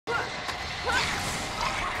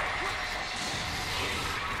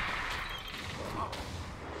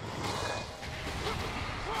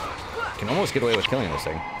almost get away with killing this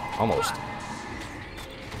thing. Almost.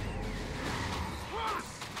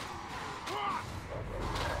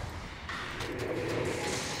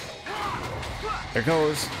 There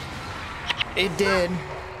goes. It did.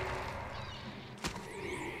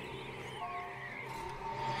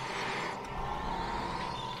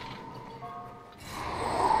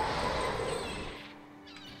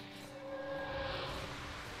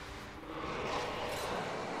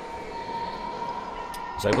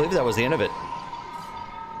 So I believe that was the end of it.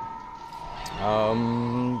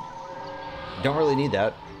 Don't really need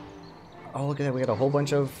that. Oh, look at that. We got a whole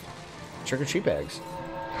bunch of trick-or-treat bags.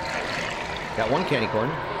 Got one candy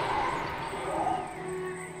corn.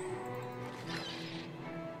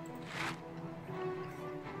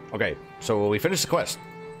 Okay, so we finished the quest.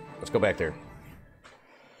 Let's go back there.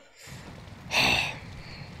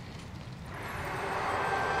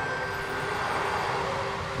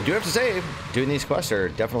 I do have to say, doing these quests are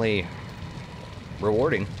definitely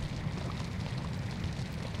rewarding.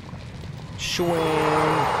 Swing.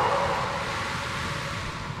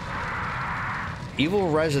 Evil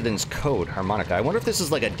Residence Code Harmonica. I wonder if this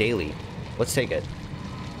is like a daily. Let's take it.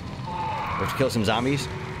 We have to kill some zombies.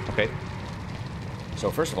 Okay. So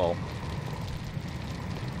first of all,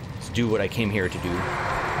 let's do what I came here to do.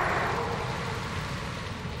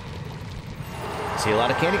 See a lot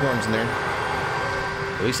of candy corns in there.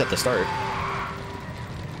 At least at the start.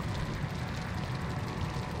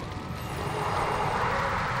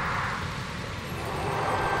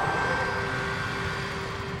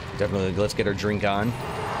 Definitely, let's get our drink on.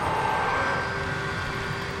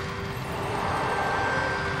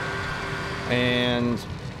 And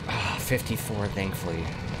 54, thankfully.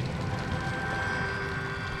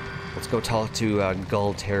 Let's go talk to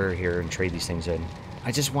Gull Terror here and trade these things in.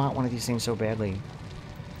 I just want one of these things so badly.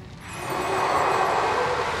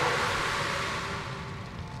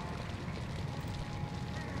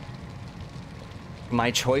 My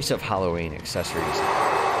choice of Halloween accessories.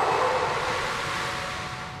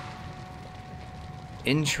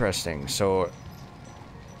 Interesting. So,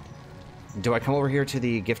 do I come over here to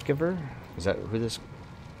the gift giver? Is that who this...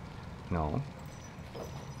 No.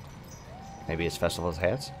 Maybe it's Festival's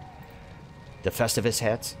hats? The Festivus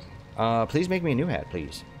hats? Please make me a new hat,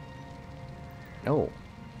 please. No.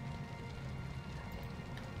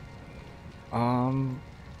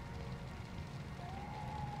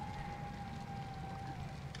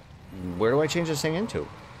 Where do I change this thing into?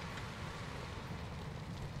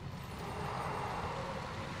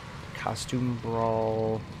 Costume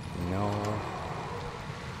Brawl. No.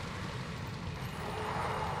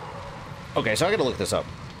 Okay, so I gotta look this up.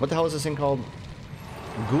 What the hell is this thing called?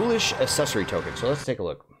 Ghoulish Accessory Token. So let's take a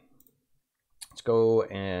look. Let's go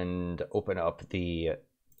and open up the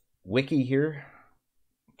wiki here.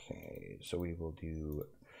 Okay, so we will do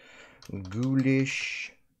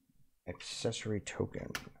Ghoulish Accessory Token.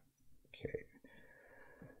 Okay.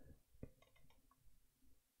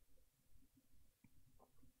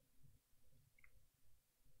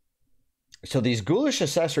 So these Ghoulish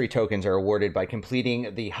Accessory Tokens are awarded by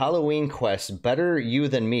completing the Halloween quest Better You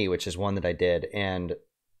Than Me, which is one that I did, and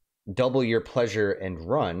Double Your Pleasure and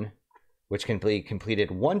Run, which can be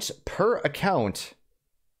completed once per account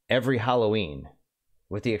every Halloween,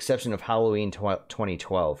 with the exception of Halloween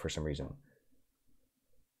 2012 for some reason.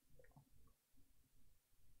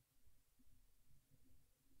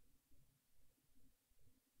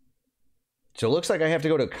 So it looks like I have to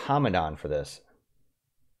go to Commandant for this.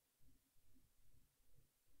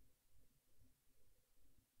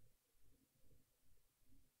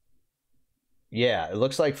 Yeah, it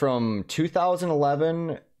looks like from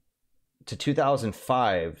 2011 to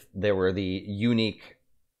 2005, there were the unique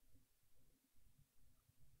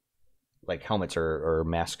like helmets or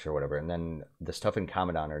masks or whatever. And then the stuff in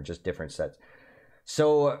Commandant are just different sets.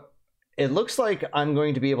 So it looks like I'm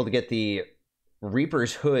going to be able to get the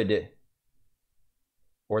Reaper's Hood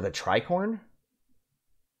or the Tricorn.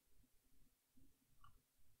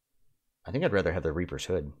 I think I'd rather have the Reaper's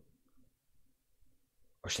Hood.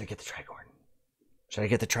 Or should I get the Tricorn? Should I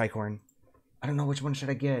get the Tricorn? I don't know. Which one should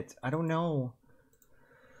I get? I don't know.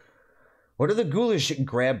 What do the Ghoulish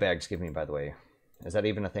grab bags give me, by the way? Is that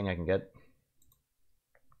even a thing I can get?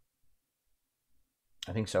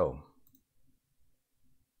 I think so.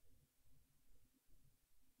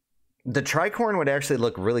 The Tricorn would actually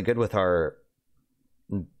look really good with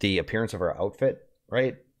the appearance of our outfit,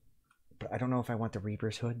 right? But I don't know if I want the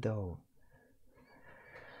Reaper's Hood, though.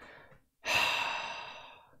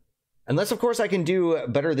 Unless, of course, I can do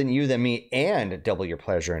Better Than You Than Me and Double Your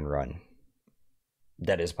Pleasure and Run.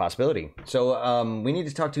 That is a possibility. So we need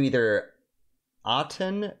to talk to either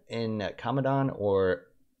Aten in Commandant or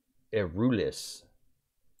Erulis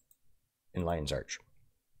in Lion's Arch.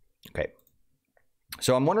 Okay.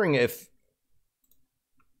 So I'm wondering if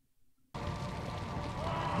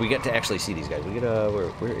we get to actually see these guys. We get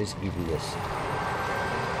where is Erulis?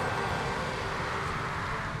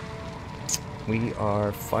 We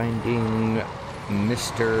are finding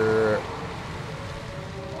Mr.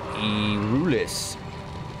 Erulis.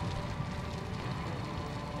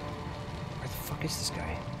 Where the fuck is this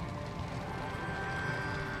guy?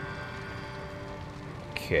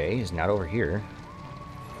 Okay, he's not over here.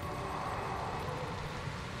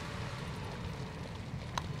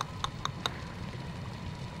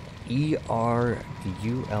 Erulis.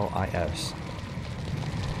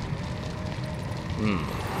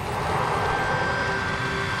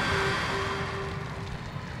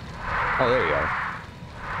 Oh, there you are.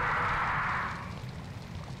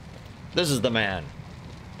 This is the man.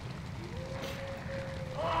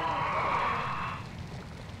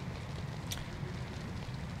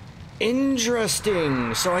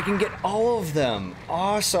 Interesting. So I can get all of them.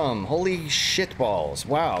 Awesome. Holy shit balls.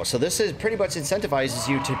 Wow. So this is pretty much incentivizes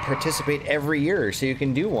you to participate every year, so you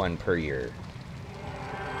can do one per year.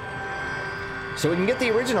 So we can get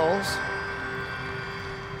the originals.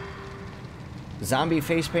 Zombie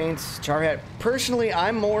face paints, char hat. Personally,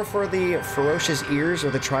 I'm more for the ferocious ears or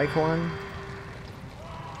the tricorn.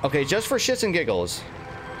 Okay, just for shits and giggles,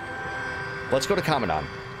 let's go to Commandant.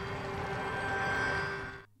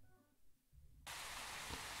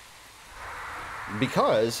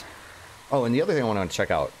 Because, oh, and the other thing I want to check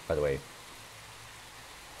out, by the way.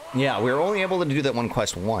 Yeah, we were only able to do that one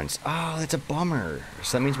quest once. Oh, that's a bummer.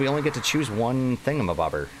 So that means we only get to choose one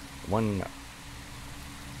thingamabobber. One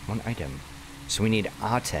item. So we need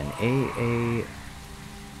Aten. So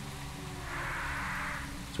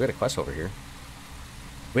we got a quest over here.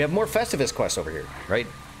 We have more Festivus quests over here, right?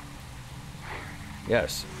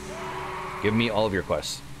 Yes. Give me all of your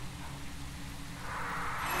quests.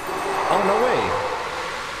 Oh, no way.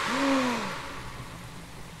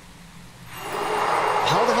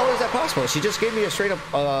 How the hell is that possible? She just gave me a straight up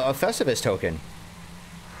a Festivus token.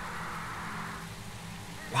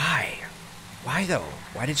 Why? Why though?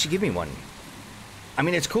 Why did she give me one? I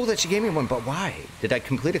mean, it's cool that she gave me one, but why? Did I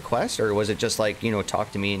complete a quest, or was it just like, you know,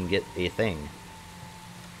 talk to me and get a thing?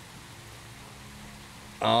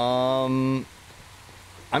 I'm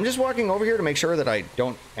just walking over here to make sure that I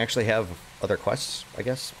don't actually have other quests, I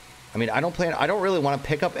guess. I mean, I don't really want to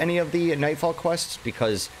pick up any of the Nightfall quests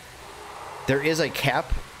because there is a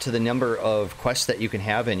cap to the number of quests that you can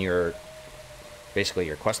have in your, basically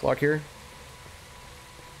your quest log here.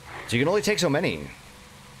 So you can only take so many.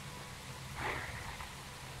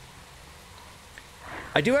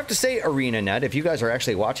 I do have to say, ArenaNet, if you guys are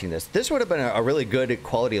actually watching this, this would have been a really good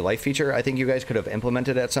quality of life feature. I think you guys could have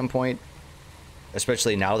implemented at some point,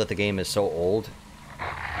 especially now that the game is so old.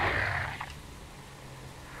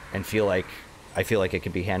 And I feel like it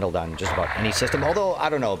could be handled on just about any system. Although I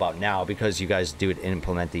don't know about now because you guys do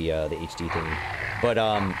implement the HD thing. But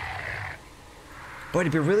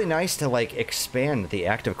it'd be really nice to like expand the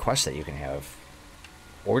active quests that you can have,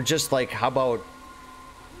 or just like how about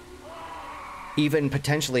even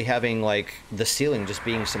potentially having like the ceiling just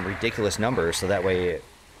being some ridiculous number, so that way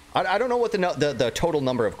I don't know what the total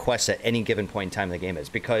number of quests at any given point in time in the game is,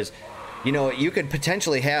 because you know, you could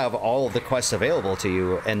potentially have all of the quests available to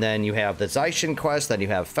you, and then you have the Zaishin quest, then you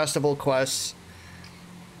have festival quests.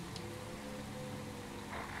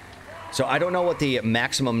 So I don't know what the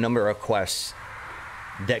maximum number of quests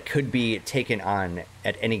that could be taken on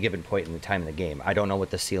at any given point in the time in the game. I don't know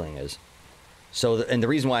what the ceiling is. So, and the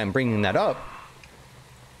reason why I'm bringing that up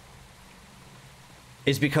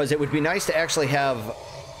is because it would be nice to actually have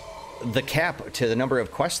the cap to the number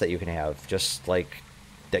of quests that you can have, just like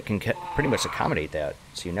that can pretty much accommodate that,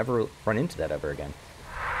 so you never run into that ever again.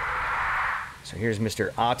 So here's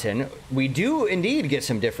Mr. Aten. We do indeed get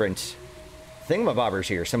some different thingamabobbers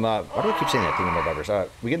here. Some, why do I keep saying that, thingamabobbers?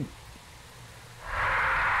 We get...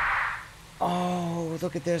 Oh,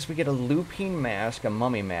 look at this. We get a lupine mask, a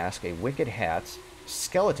mummy mask, a wicked hat,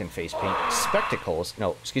 skeleton face paint, spectacles.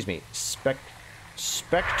 No, excuse me.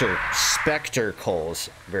 Spectacles.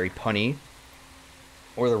 Very punny.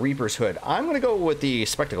 Or the Reaper's hood. I'm going to go with the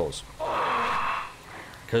spectacles,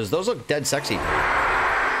 because those look dead sexy.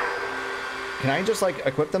 Can I just, like,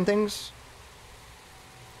 equip them things?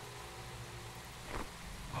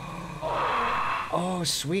 Oh,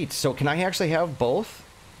 sweet. So can I actually have both?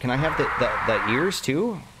 Can I have the ears,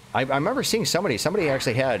 too? I remember seeing somebody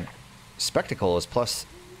actually had spectacles plus...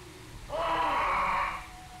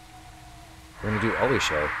 We're going to do always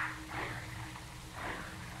show.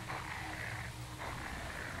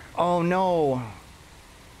 Oh, no.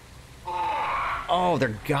 Oh,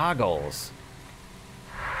 they're goggles.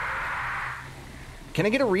 Can I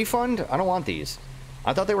get a refund? I don't want these.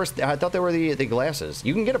 I thought they were the glasses.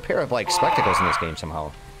 You can get a pair of like spectacles in this game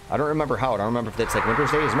somehow. I don't remember how. I don't remember if that's like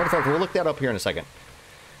Winter's Day. As a matter of fact, we'll look that up here in a second.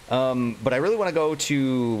 But I really want to go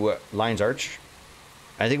to Lion's Arch.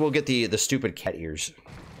 I think we'll get the stupid cat ears.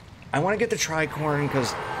 I want to get the tricorn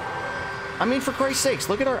because, I mean, for Christ's sakes,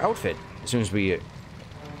 look at our outfit. As soon as we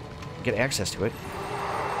get access to it.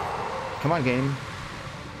 Come on, game.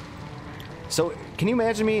 So, can you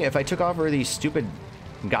imagine me if I took off these stupid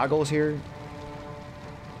goggles here?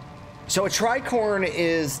 So a tricorn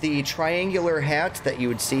is the triangular hat that you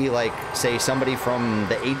would see, like, say, somebody from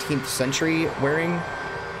the 18th century wearing.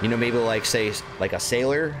 You know, maybe like, say, like a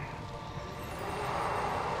sailor.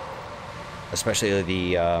 Especially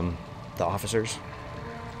the officers.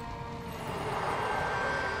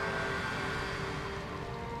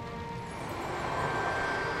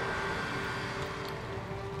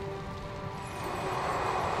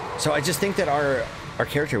 So I just think that our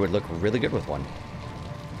character would look really good with one.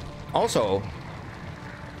 Also,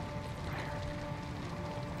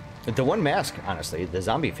 the one mask, honestly, the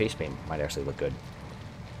zombie face paint might actually look good.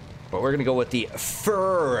 But we're going to go with the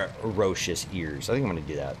ferocious ears. I think I'm going to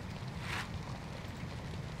do that.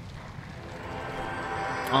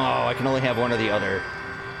 Oh, I can only have one or the other.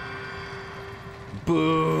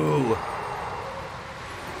 Boo!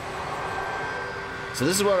 So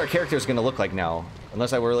this is what our character is going to look like now.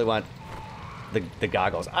 Unless I really want the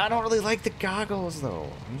goggles. I don't really like the goggles, though.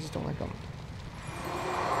 I just don't like them.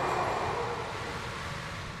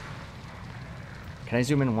 Can I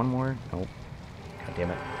zoom in one more? Nope. God damn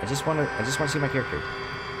it. I just want to see my character.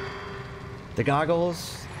 The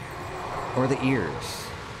goggles or the ears?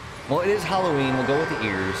 Well, it is Halloween. We'll go with the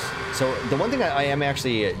ears. So the one thing I am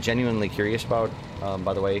actually genuinely curious about,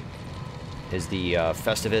 by the way, is the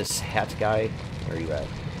Festivus hat guy. Where are you at?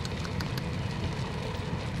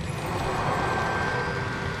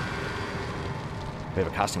 We have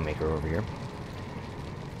a costume maker over here.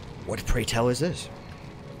 What, pray tell, is this?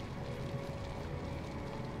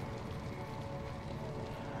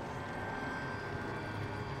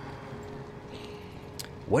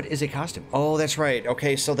 What is a costume? Oh, that's right.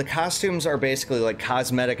 Okay, so the costumes are basically like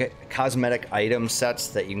cosmetic item sets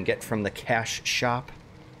that you can get from the cash shop.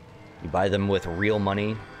 You buy them with real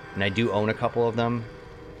money, and I do own a couple of them.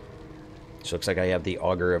 So it looks like I have the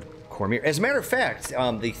Augur of Cormier. As a matter of fact,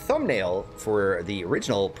 the thumbnail for the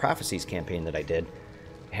original Prophecies campaign that I did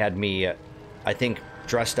had me, I think,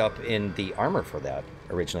 dressed up in the armor for that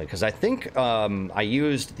originally, because I think I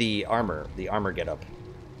used the armor getup.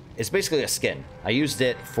 It's basically a skin. I used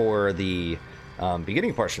it for the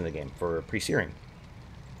beginning portion of the game, for pre-searing.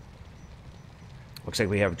 Looks like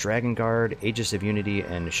we have Dragon Guard, Aegis of Unity,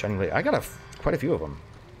 and Shining Blade. I got quite a few of them.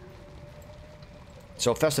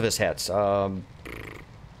 So, Festivus hats.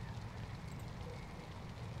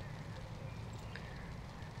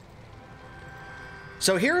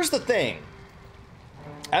 So here's the thing.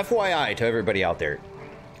 FYI to everybody out there.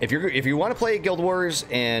 If you want to play Guild Wars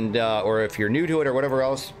and or if you're new to it or whatever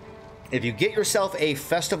else, if you get yourself a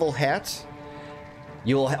festival hat,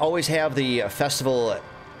 you'll always have the festival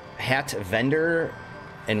hat vendor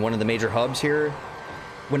in one of the major hubs here.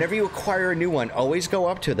 Whenever you acquire a new one, always go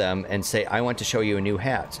up to them and say, I want to show you a new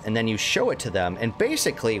hat. And then you show it to them. And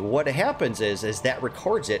basically what happens is that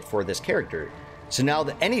records it for this character. So now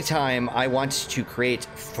that anytime I want to create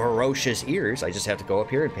ferocious ears, I just have to go up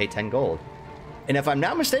here and pay 10 gold. And if I'm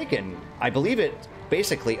not mistaken, I believe it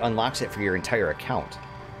basically unlocks it for your entire account.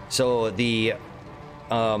 So the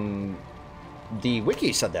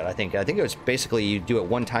wiki said that, I think it was basically you do it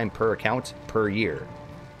one time per account per year,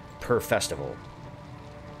 per festival.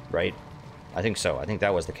 Right? I think so. I think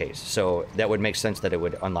that was the case. So that would make sense that it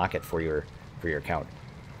would unlock it for your account.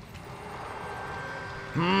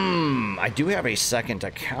 I do have a second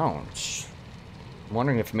account. I'm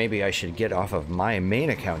wondering if maybe I should get off of my main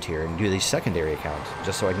account here and do the secondary account,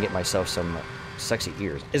 just so I can get myself some sexy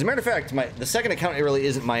ears. As a matter of fact, the second account, it really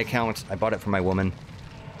isn't my account. I bought it for my woman,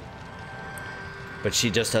 but she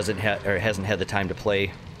just hasn't had the time to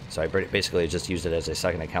play. So I basically just used it as a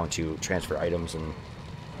second account to transfer items and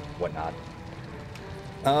whatnot.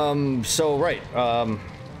 So right.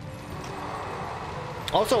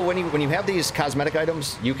 Also, when you have these cosmetic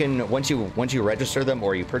items, you can once you register them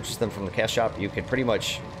or you purchase them from the cash shop, you can pretty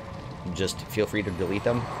much just feel free to delete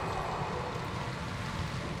them.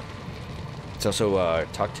 Let's also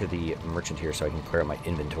talk to the merchant here so I can clear out my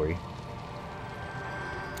inventory.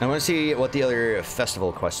 I want to see what the other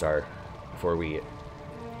festival quests are before we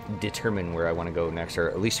determine where I want to go next, or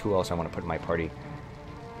at least who else I want to put in my party.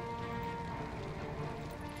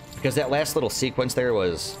 Because that last little sequence there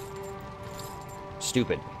was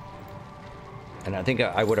stupid. And I think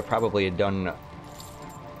I would have probably done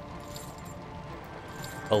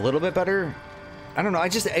a little bit better. I don't know.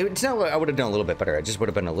 It's not what I would have done a little bit better. I just would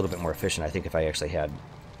have been a little bit more efficient, I think, if I actually had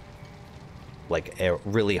like a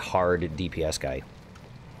really hard DPS guy.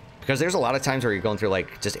 Because there's a lot of times where you're going through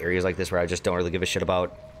like just areas like this where I just don't really give a shit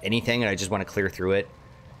about anything and I just want to clear through it.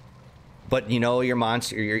 But you know,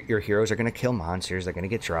 your heroes are going to kill monsters, they're going to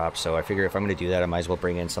get dropped, so I figure if I'm going to do that, I might as well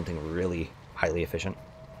bring in something really highly efficient.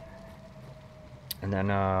 And then,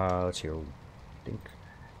 let's see, I think...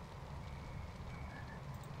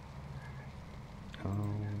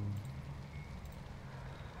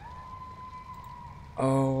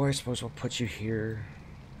 oh, I suppose we'll put you here.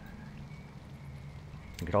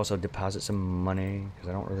 You could also deposit some money, because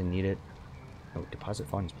I don't really need it. Oh, deposit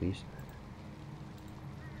funds, please.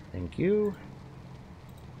 Thank you.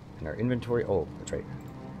 And our inventory. Oh, that's right.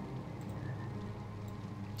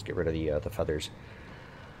 Let's get rid of the feathers.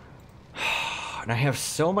 And I have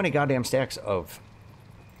so many goddamn stacks of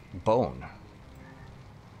bone.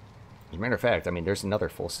 As a matter of fact, I mean, there's another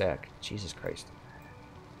full stack. Jesus Christ.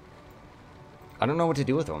 I don't know what to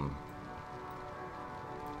do with them.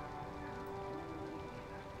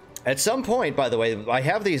 At some point, by the way, I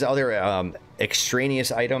have these other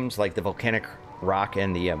extraneous items like the volcanic rock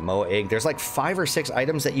and the Mo egg. There's like 5 or 6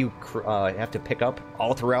 items that you have to pick up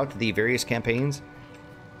all throughout the various campaigns.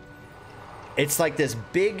 It's like this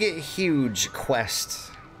big, huge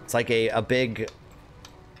quest. It's like a big,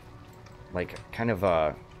 like kind of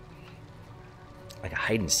like a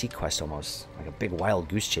hide and seek quest almost, like a big wild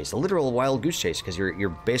goose chase, a literal wild goose chase, because you're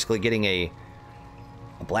basically getting a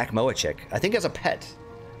black Moa chick. I think as a pet.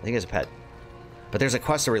 But there's a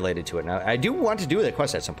quest related to it. Now, I do want to do the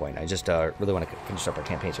quest at some point. I just really want to finish up our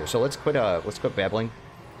campaigns here. So let's quit babbling.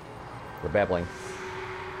 We're babbling.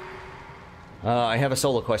 I have a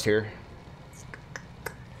solo quest here.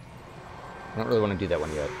 I don't really want to do that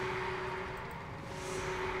one yet.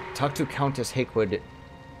 Talk to Countess Hakewood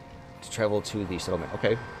to travel to the settlement.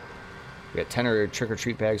 Okay. We got 10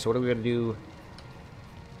 trick-or-treat bags. So what are we going to do?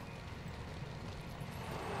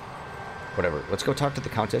 Whatever. Let's go talk to the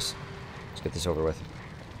Countess. Let's get this over with.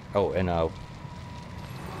 Oh, and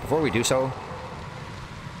before we do so,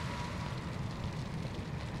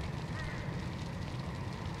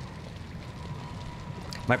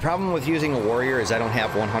 my problem with using a warrior is I don't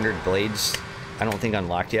have 100 blades. I don't think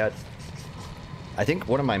unlocked yet. I think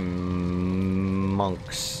one of my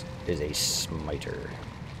monks is a smiter.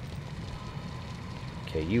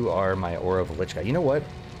 Okay, you are my Aura of Lich guy. You know what?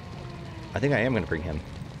 I think I am going to bring him.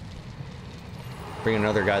 Bring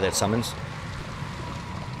another guy that summons.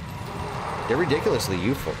 They're ridiculously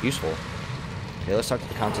useful. Okay, let's talk to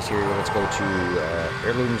the Countess here. Let's go to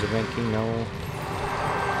Heirlooms of Ranking. No.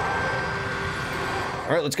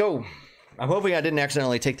 Alright, let's go. I'm hoping I didn't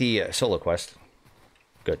accidentally take the solo quest.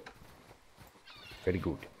 Good. Very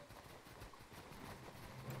good.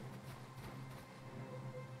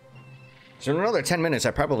 So in another 10 minutes,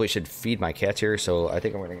 I probably should feed my cats here, so I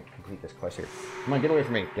think I'm going to complete this quest here. Come on, get away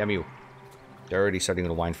from me. Damn you. They're already starting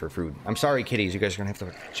to whine for food. I'm sorry, kitties. You guys are going to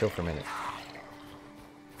have to chill for a minute.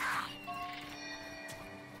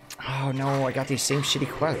 Oh, no. I got these same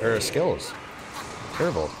shitty skills.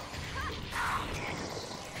 Terrible.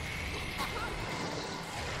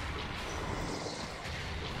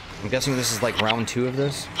 I'm guessing this is like round 2 of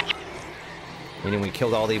this. Meaning we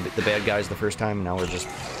killed all the bad guys the first time, and now we're just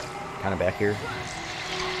kind of back here.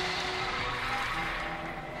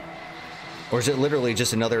 Or is it literally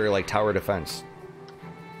just another, like, tower defense?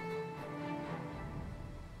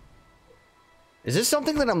 Is this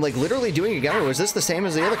something that I'm, like, literally doing again, or was this the same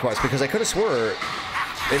as the other quest? Because I could have swore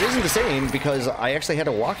it isn't the same, because I actually had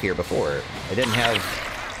to walk here before. I didn't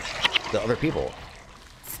have the other people.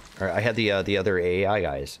 Or I had the other AI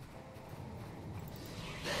guys.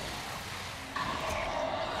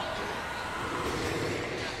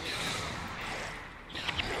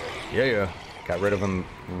 Yeah. Got rid of him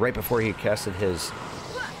right before he casted his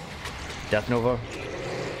Death Nova.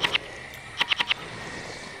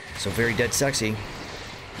 So very dead sexy.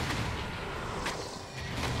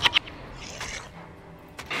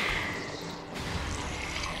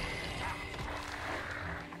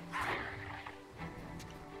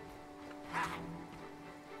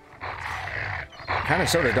 Kind of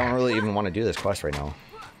sort of don't really even want to do this quest right now.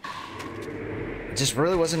 I just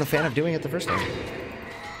really wasn't a fan of doing it the first time.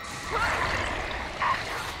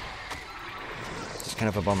 It's kind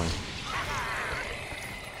of a bummer.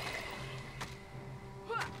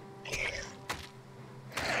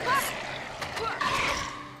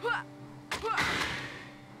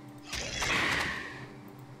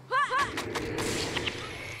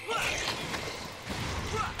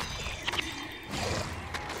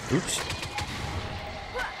 Oops.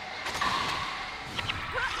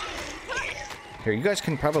 Here, you guys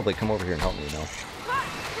can probably come over here and help me, you know.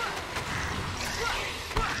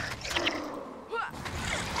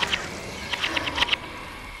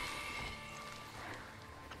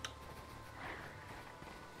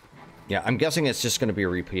 Yeah, I'm guessing it's just going to be a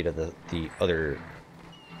repeat of the other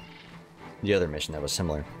mission that was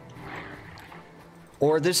similar.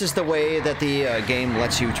 Or this is the way that the game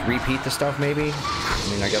lets you repeat the stuff, maybe? I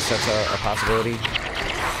mean, I guess that's a possibility.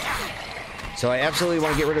 So I absolutely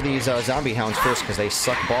want to get rid of these zombie hounds first, because they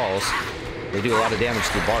suck balls. They do a lot of damage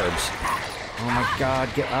through barbs. Oh my god,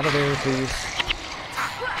 get out of there, please.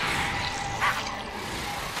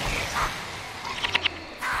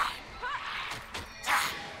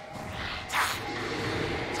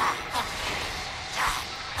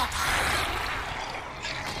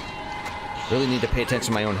 Really need to pay attention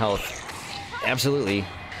to my own health. Absolutely.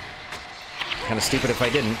 Kind of stupid if I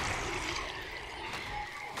didn't.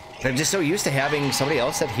 I'm just so used to having somebody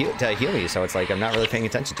else that heal me, so it's like I'm not really paying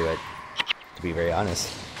attention to it, to be very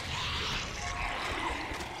honest.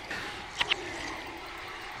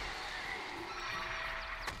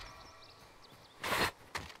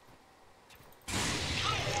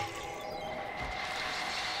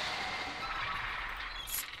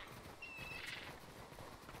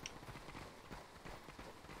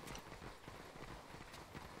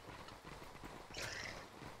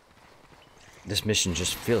 This mission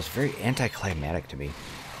just feels very anticlimactic to me.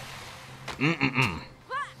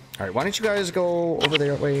 Alright, why don't you guys go over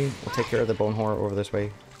that way? We'll take care of the bone whore over this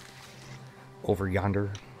way. Over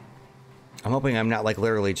yonder. I'm hoping I'm not, like,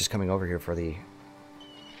 literally just coming over here for the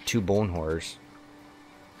 2 bone whores.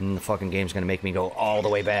 And the fucking game's gonna make me go all the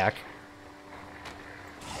way back.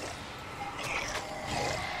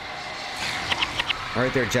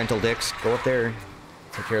 Alright there, gentle dicks. Go up there.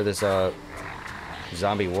 Take care of this,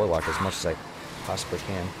 zombie warlock as much as I possibly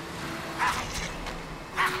can.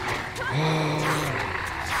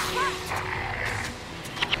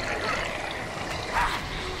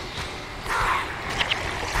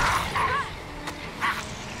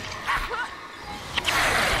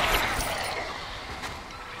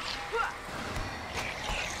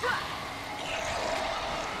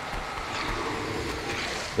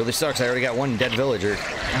 Really sucks, I already got 1 dead villager.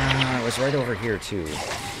 It was right over here too.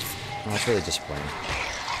 Oh, that's really disappointing.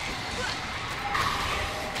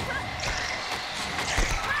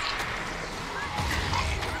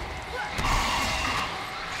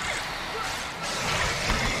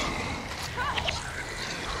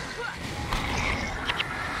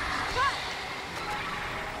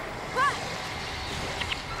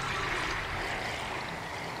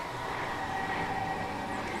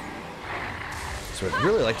 So what I'd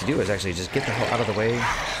really like to do is actually just get the hell out of the way.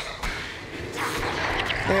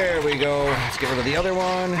 There we go. Let's get rid of the other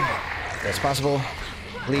one. If that's possible.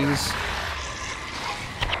 Please.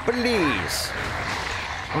 Please.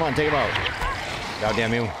 Come on, take him out. God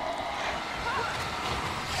damn you.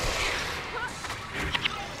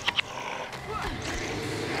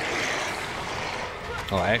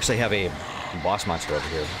 Oh, I actually have a boss monster over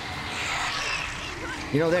here.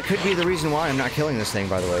 You know, that could be the reason why I'm not killing this thing,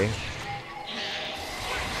 by the way.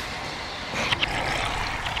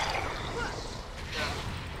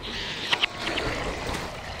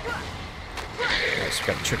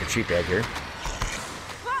 Got the trick-or-treat bag here.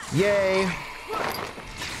 Yay!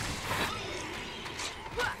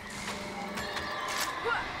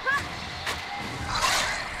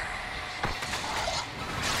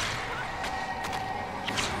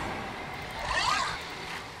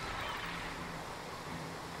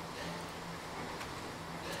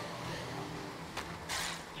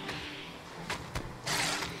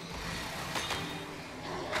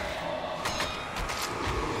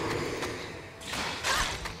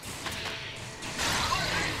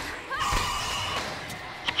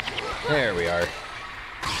 There we are.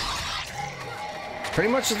 Pretty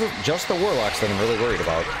much just the warlocks that I'm really worried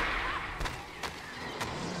about.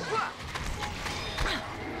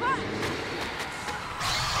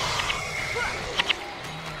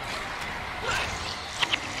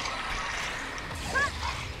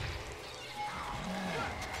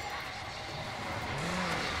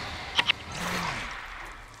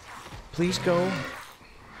 Please go.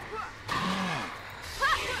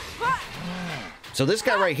 So this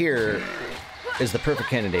guy right here is the perfect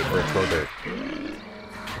candidate for a throw dirt.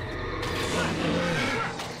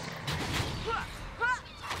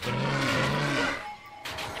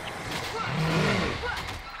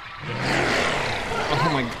 Oh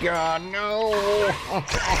my god, no!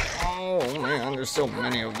 Oh man, there's so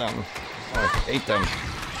many of them. Oh, I hate them.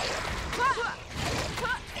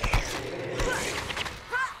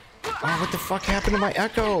 Oh, what the fuck happened to my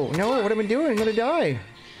echo? No, what am I doing? I'm gonna die.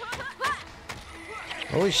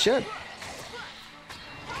 Holy shit.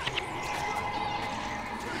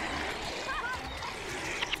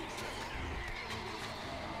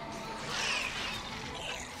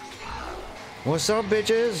 What's up,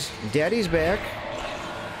 bitches? Daddy's back.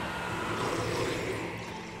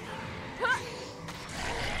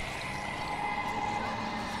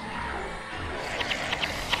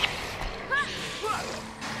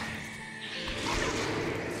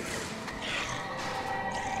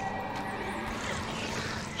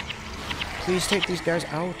 Please take these guys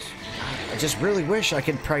out. I just really wish I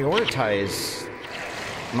could prioritize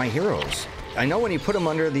my heroes. I know when you put them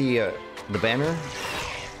under the banner,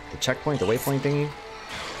 the checkpoint, the waypoint thingy.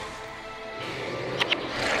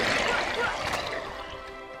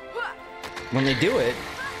 When they do it,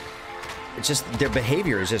 it's just their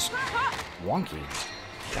behavior is just wonky.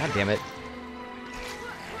 God damn it.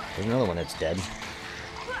 There's another one that's dead.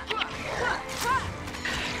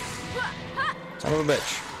 Son of a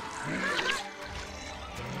bitch.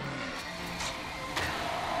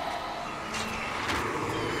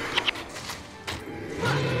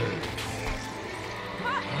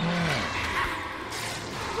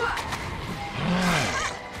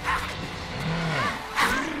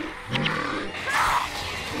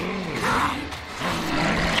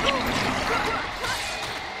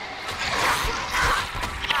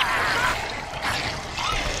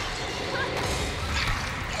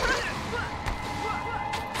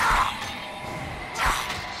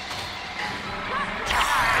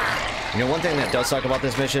 You know, one thing that does suck about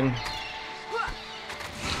this mission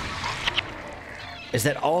is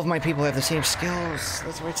that all of my people have the same skills.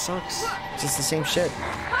 That's why it sucks. It's just the same shit.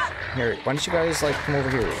 Here, why don't you guys, like, come over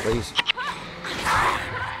here, please?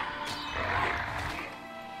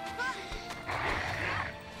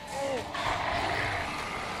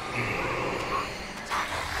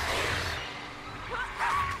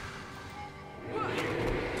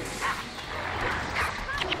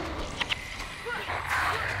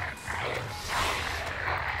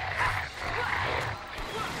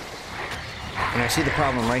 And I see the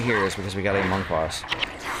problem right here is because we got a monk boss.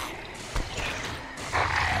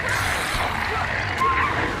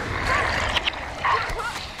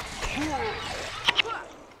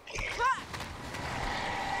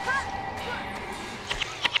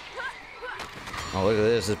 Oh, look at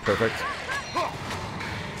this. This is perfect.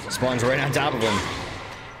 Spawns right on top of him.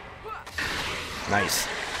 Nice.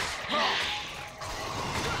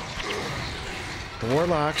 The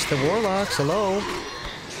warlocks, hello.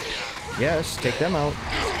 Yes, take them out.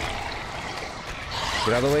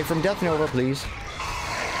 Get out of the way from Death Nova, please.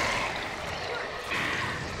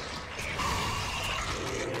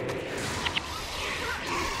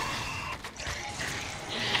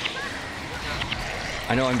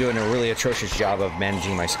 I know I'm doing a really atrocious job of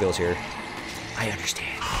managing my skills here. I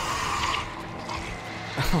understand.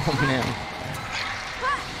 Oh, man.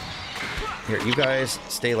 Here, you guys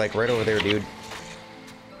stay, like, right over there, dude.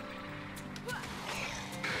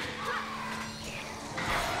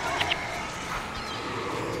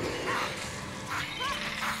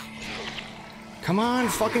 Come on,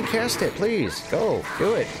 fucking cast it, please. Go,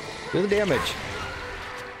 do it. Do the damage.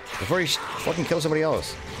 Before you fucking kill somebody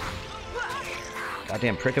else.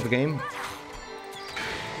 Goddamn prick of a game.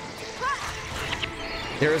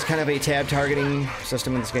 There is kind of a tab targeting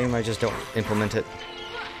system in this game. I just don't implement it.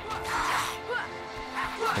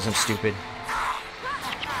 Because I'm stupid.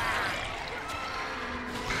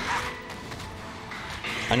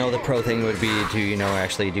 I know the pro thing would be to, you know,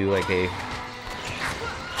 actually do like a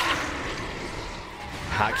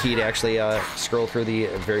hotkey to actually scroll through the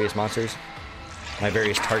various monsters. My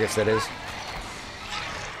various targets, that is.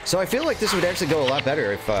 So I feel like this would actually go a lot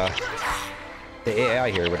better if the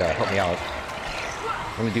AI here would help me out.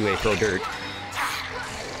 I'm gonna do a throw dirt.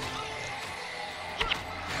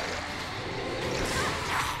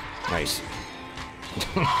 Nice.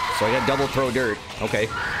 So I got double throw dirt. Okay.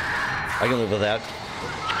 I can live with that.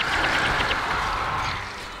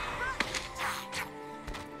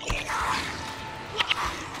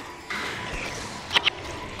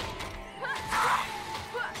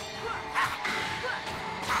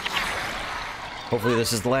 Hopefully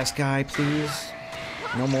this is the last guy, please.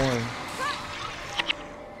 No more.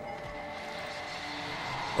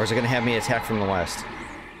 Or is it going to have me attack from the west?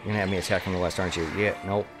 You're going to have me attack from the west, aren't you? Yeah,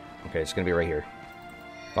 nope. Okay, it's going to be right here.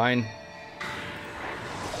 Fine.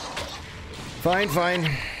 Fine,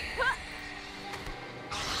 fine.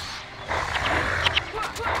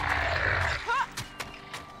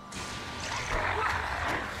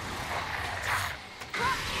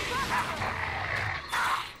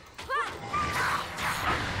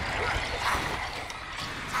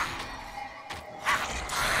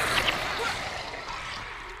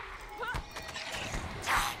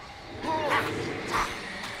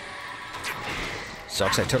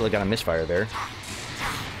 sucks. I totally got a misfire there.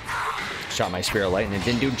 Shot my Spear of Light and it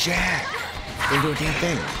didn't do jack. Didn't do a damn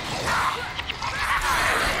thing.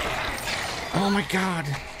 Oh my god.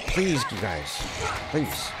 Please, you guys.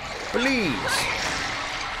 Please. Please.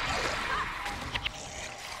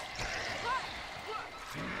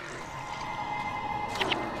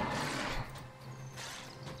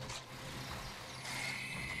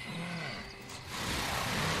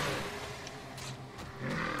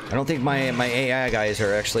 I don't think my AI guys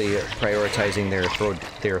are actually prioritizing their throw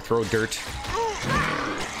dirt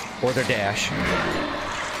or their dash.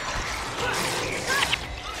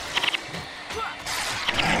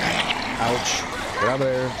 Ouch. Get out of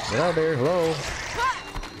there. Get out of there. Hello.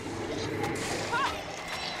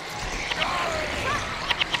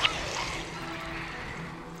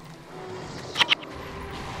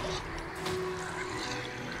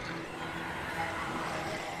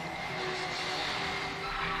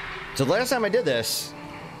 So the last time I did this,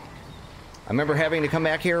 I remember having to come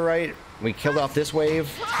back here, right? We killed off this wave,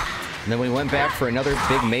 and then we went back for another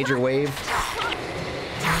big major wave.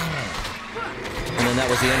 And then that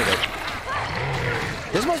was the end of it.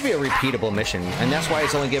 This must be a repeatable mission, and that's why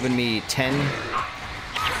it's only given me 10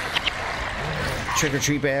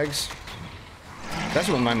 trick-or-treat bags. That's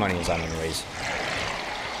what my money is on anyways.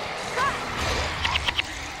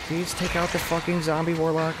 Please take out the fucking zombie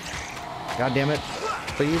warlock. God damn it.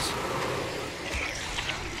 Please.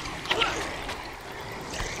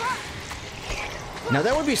 Now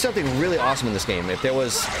that would be something really awesome in this game if there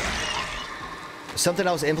was something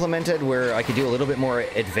else implemented where I could do a little bit more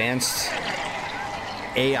advanced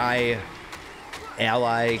AI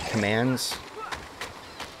ally commands.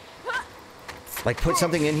 Like put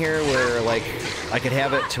something in here where like I could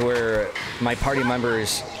have it to where my party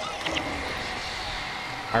members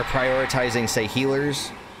are prioritizing, say,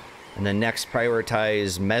 healers, and the next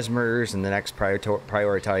prioritize mesmers, and the next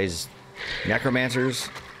prioritize necromancers.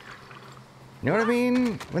 You know what I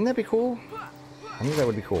mean? Wouldn't that be cool? I think that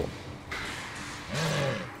would be cool.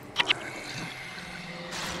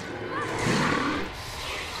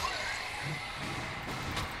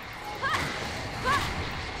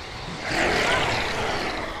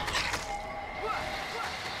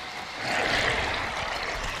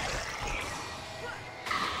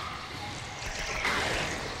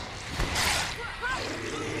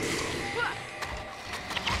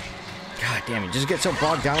 God damn it, just get so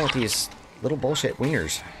bogged down with these little bullshit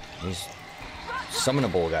wieners. These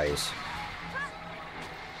summonable guys.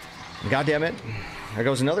 God damn it. There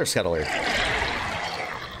goes another settler.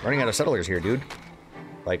 Running out of settlers here, dude.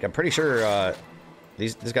 Like, I'm pretty sure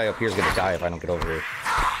this guy up here is gonna die if I don't get over here.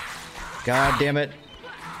 God damn it.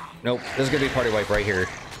 Nope, this is gonna be a party wipe right here.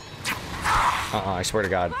 I swear to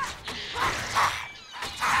God.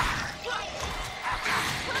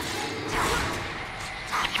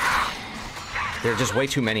 There are just way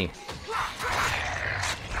too many.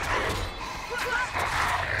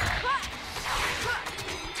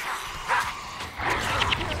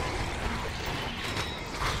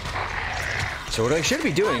 So what I should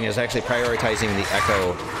be doing is actually prioritizing the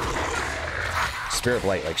Echo Spirit of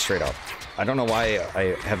Light, like, straight up. I don't know why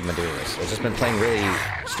I haven't been doing this. I've just been playing really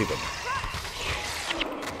stupid.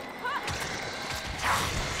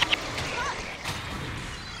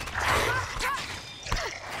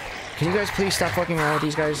 Can you guys please stop fucking around with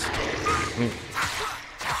these guys? I mean,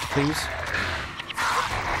 please?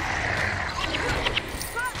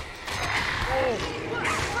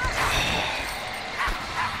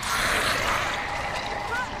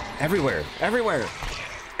 Everywhere! Everywhere!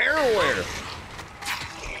 Everywhere!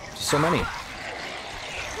 So many.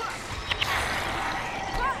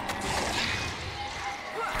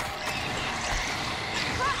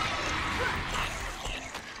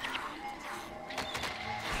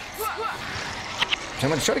 So I'm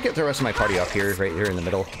going to try to get the rest of my party up here, right here in the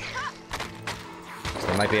middle. So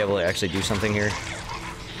I might be able to actually do something here.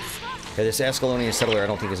 Okay, this Ascalonian settler I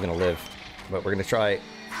don't think is going to live. But we're going to try.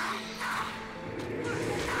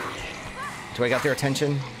 Do I got their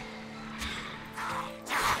attention?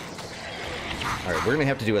 Alright, we're going to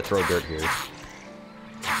have to do a throw dirt here.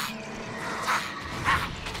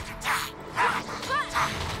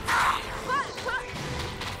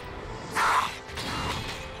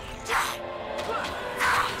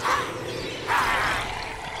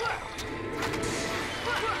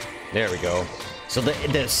 There we go. So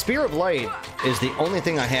the Spear of Light is the only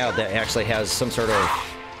thing I have that actually has some sort of,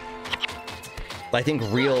 I think,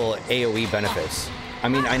 real AoE benefits. I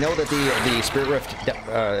mean, I know that the Spirit Rift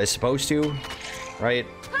is supposed to, right?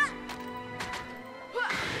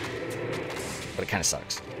 But it kind of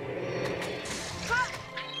sucks.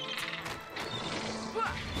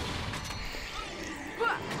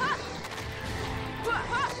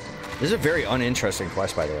 This is a very uninteresting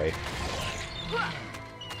quest, by the way.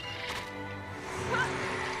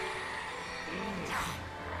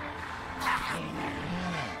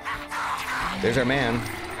 There's our man.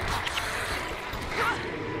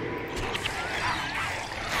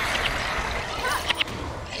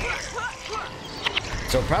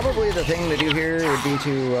 So probably the thing to do here would be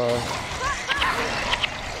to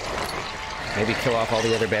maybe kill off all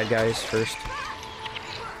the other bad guys first.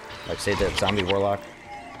 Like, say, the zombie warlock.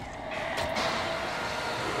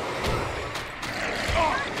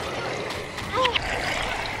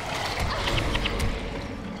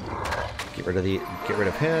 Get rid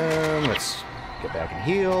of him. Let's get back and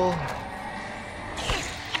heal.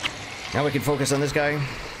 Now we can focus on this guy.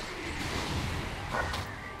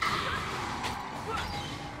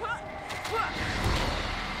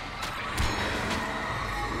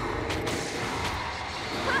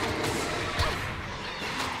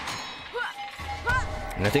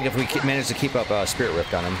 And I think if we manage to keep up Spirit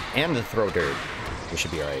Rift on him and the Throw Dirt, we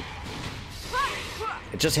should be alright.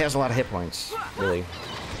 It just has a lot of hit points, really.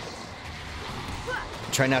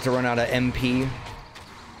 Try not to run out of MP.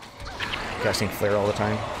 Casting Flare all the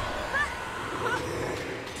time.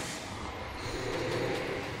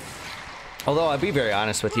 Although, I'll be very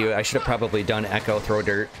honest with you, I should have probably done Echo Throw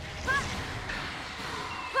Dirt.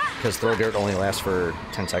 Because Throw Dirt only lasts for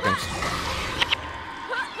 10 seconds.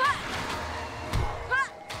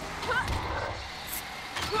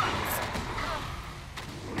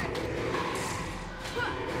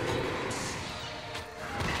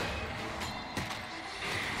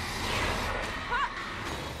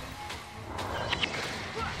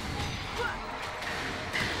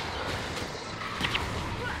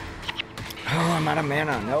 I'm out of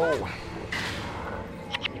mana, no.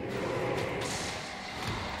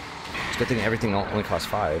 It's a good thing everything only costs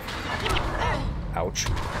 5. Ouch.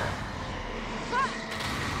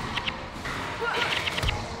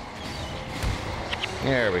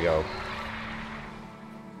 There we go.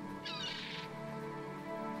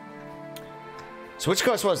 So which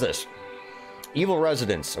quest was this? Evil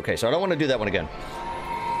Residence. Okay, so I don't want to do that one again.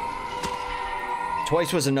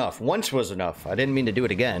 Twice was enough. Once was enough. I didn't mean to do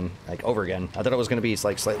it again, like over again. I thought it was going to be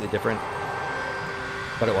like slightly different,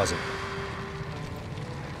 but it wasn't.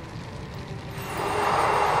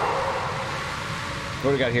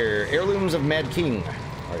 What do we got here? Heirlooms of Mad King.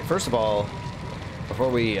 All right, first of all, before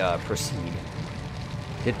we proceed,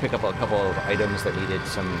 did pick up a couple of items that needed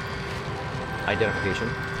some identification.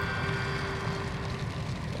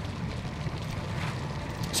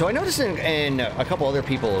 So I noticed in a couple other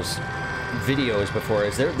people's videos before,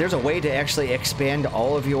 is there's a way to actually expand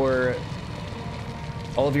all of your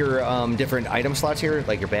different item slots here,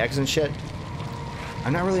 like your bags and shit.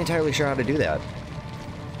 I'm not really entirely sure how to do that.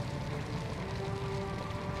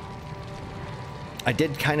 I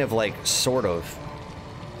did kind of like sort of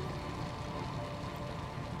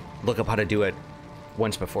look up how to do it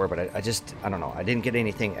once before, but I don't know. I didn't get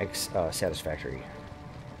anything satisfactory.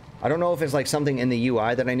 I don't know if it's like something in the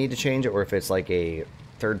UI that I need to change, or if it's like a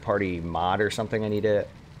third-party mod or something I need to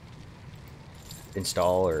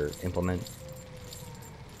install or implement.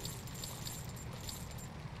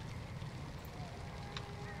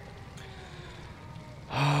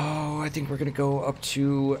 Oh, I think we're gonna go up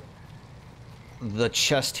to the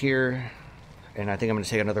chest here, and I think I'm gonna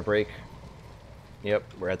take another break. Yep,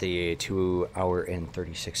 we're at the 2 hour and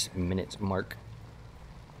 36 minutes mark.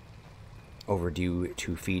 Overdue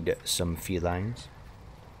to feed some felines.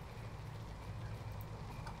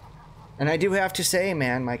 And I do have to say,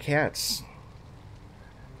 man, my cats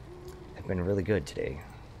have been really good today.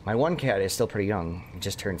 My one cat is still pretty young. He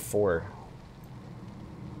just turned 4.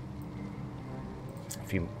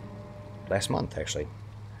 Last month, actually.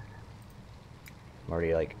 I'm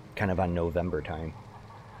already, like, kind of on November time.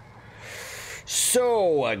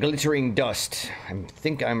 So, glittering dust. I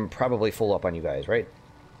think I'm probably full up on you guys, right?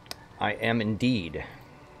 I am indeed.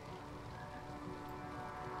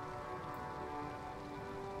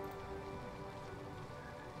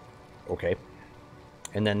 Okay.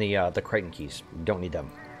 And then the Crichton keys. Don't need them.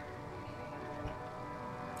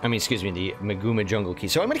 I mean, excuse me, the Maguma Jungle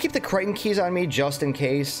keys. So I'm going to keep the Crichton keys on me just in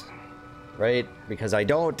case. Right? Because I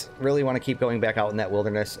don't really want to keep going back out in that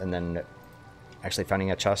wilderness and then actually finding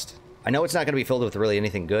a chest. I know it's not going to be filled with really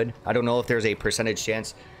anything good. I don't know if there's a percentage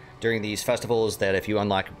chance during these festivals that if you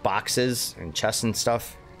unlock boxes and chests and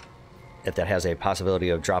stuff, if that has a possibility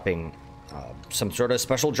of dropping some sort of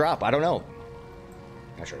special drop. I don't know.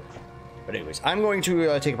 Not sure. But anyways, I'm going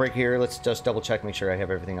to take a break here. Let's just double check, make sure I have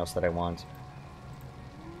everything else that I want.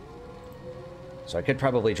 So I could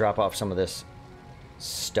probably drop off some of this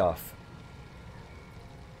stuff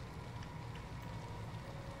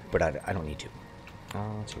but I don't need to.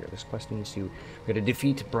 Let's see here. This quest needs to... We got to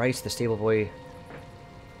defeat Bryce, the stable boy.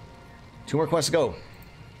 2 more quests to go.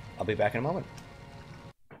 I'll be back in a moment.